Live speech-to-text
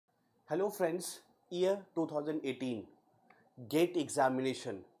Hello friends, year 2018, GATE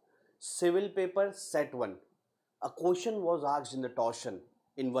examination, civil paper set 1. A question was asked in the torsion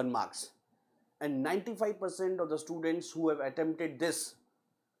in 1 marks and 95% of the students who have attempted this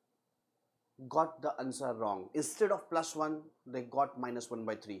got the answer wrong. Instead of +1, they got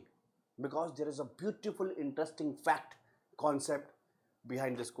 -1/3 because there is a beautiful interesting fact concept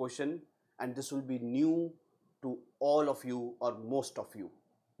behind this question and this will be new to all of you or most of you.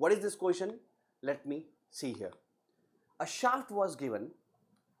 What is this question? Let me see here. A shaft was given,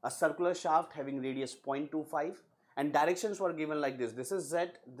 a circular shaft having radius 0.25 and directions were given like this. This is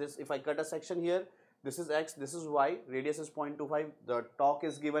Z, this if I cut a section here, this is X, this is Y, radius is 0.25, the torque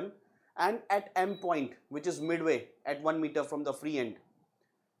is given, and at M point, which is midway at 1 meter from the free end,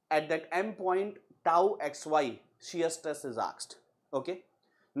 at that M point tau xy shear stress is asked. Okay.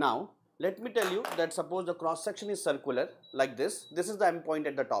 Now let me tell you that suppose the cross section is circular like this. This is the M point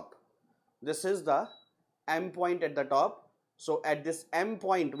at the top. This is the M point at the top. So at this M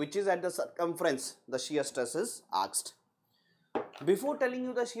point, which is at the circumference, the shear stress is asked. Before telling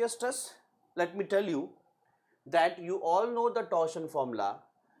you the shear stress, let me tell you that you all know the torsion formula.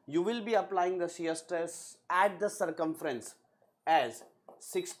 You will be applying the shear stress at the circumference as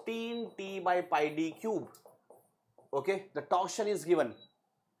 16t by pi d cube. Okay, the torsion is given,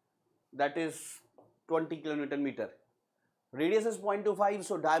 that is 20 kilonewton meter. Radius is 0.25,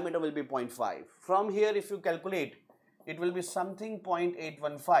 so diameter will be 0.5. From here, if you calculate, it will be something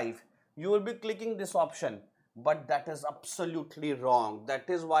 0.815. You will be clicking this option, but that is absolutely wrong. That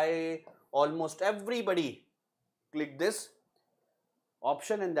is why almost everybody click this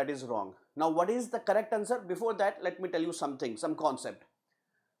option and that is wrong. Now, what is the correct answer? Before that, let me tell you something, some concept.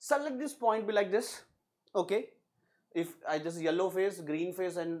 Select this point be like this. Okay. If I just yellow face, green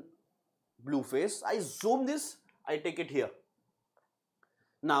face and blue face, I zoom this, I take it here.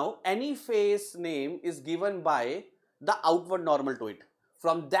 Now, any face name is given by the outward normal to it.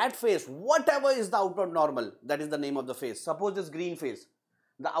 From that face, whatever is the outward normal, that is the name of the face. Suppose this green face,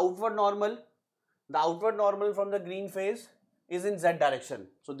 the outward normal from the green face is in Z direction.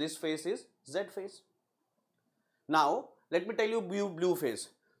 So, this face is Z face. Now, let me tell you blue face.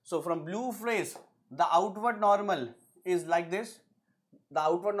 So, from blue face, the outward normal is like this. The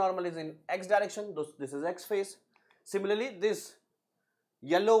outward normal is in X direction. This is X face. Similarly, this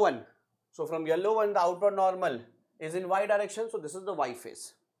yellow one. So, from yellow one, the outward normal is in Y direction. So, this is the Y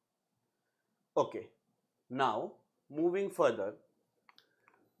face. Okay. Now, moving further,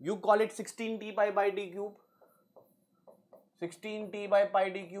 you call it 16t by d cube. 16t by pi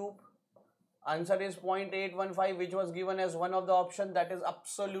d cube. Answer is 0.815, which was given as one of the options. That is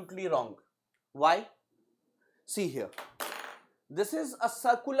absolutely wrong. Why? See here. This is a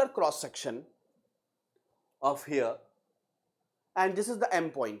circular cross section of here and this is the M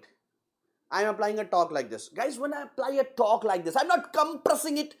point. I am applying a torque like this. Guys, when I apply a torque like this, I am not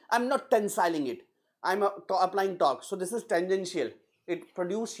compressing it, I am not tensiling it. I am applying torque. So this is tangential. It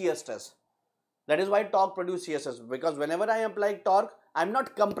produces shear stress. That is why torque produces shear stress, because whenever I apply torque, I am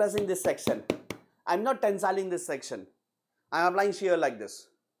not compressing this section. I am not tensiling this section. I am applying shear like this.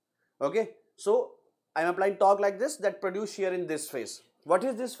 Okay. So I am applying torque like this that produce shear in this face. What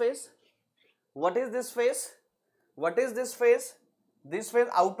is this face? What is this face? What is this face? This face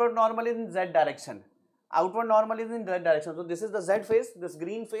outward normal is in Z direction. Outward normal is in Z direction. So this is the Z face, this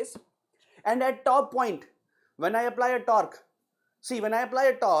green face. And at top point, when I apply a torque, see when I apply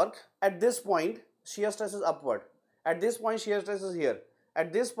a torque at this point, shear stress is upward. At this point, shear stress is here.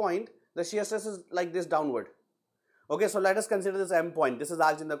 At this point, the shear stress is like this downward. Okay, so let us consider this M point. This is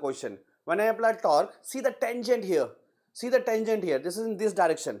asked in the question. When I apply torque, see the tangent here. See the tangent here. This is in this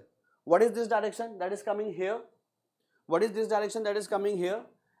direction. What is this direction? That is coming here. What is this direction? That is coming here.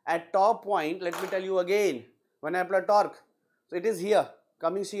 At top point, let me tell you again. When I apply torque, so it is here.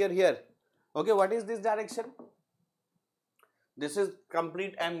 Coming shear here. Okay, what is this direction? This is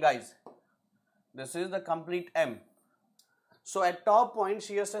complete M, guys. This is the complete M. So at top point,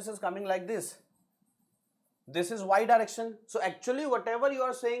 shear stress is coming like this. This is Y direction. So actually whatever you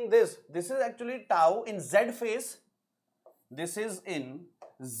are saying this is actually tau in Z phase. This is in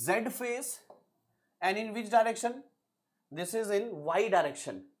Z phase and in which direction? This is in Y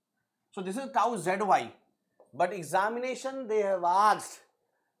direction. So this is tau ZY. But examination they have asked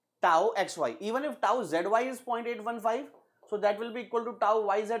tau XY. Even if tau ZY is 0.815, so that will be equal to tau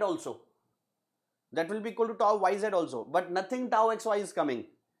YZ also. That will be equal to tau YZ also. But nothing tau XY is coming.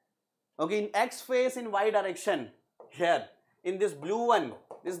 Okay, in X phase in Y direction, here, in this blue one,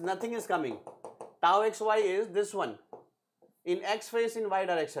 this nothing is coming. Tau XY is this one. In X phase in Y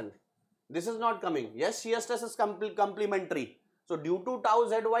direction, this is not coming. Yes, shear stress is complementary. So due to tau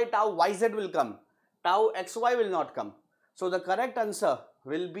zy, tau yz will come. Tau xy will not come. So the correct answer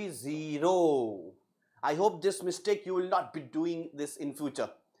will be 0. I hope this mistake you will not be doing this in future.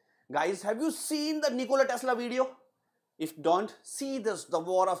 Guys, have you seen the Nikola Tesla video? If don't, see this, the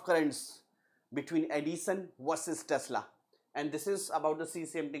war of currents between Edison versus Tesla. And this is about the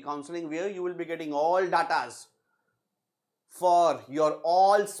CCMT counseling, where you will be getting all datas for your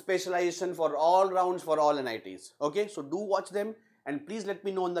all specialization, for all rounds, for all NITs. Okay, so do watch them and please let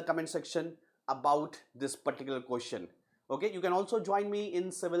me know in the comment section about this particular question. Okay, you can also join me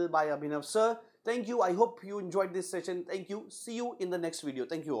in Civil by Abhinav sir. Thank you. I hope you enjoyed this session. Thank you. See you in the next video.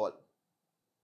 Thank you all.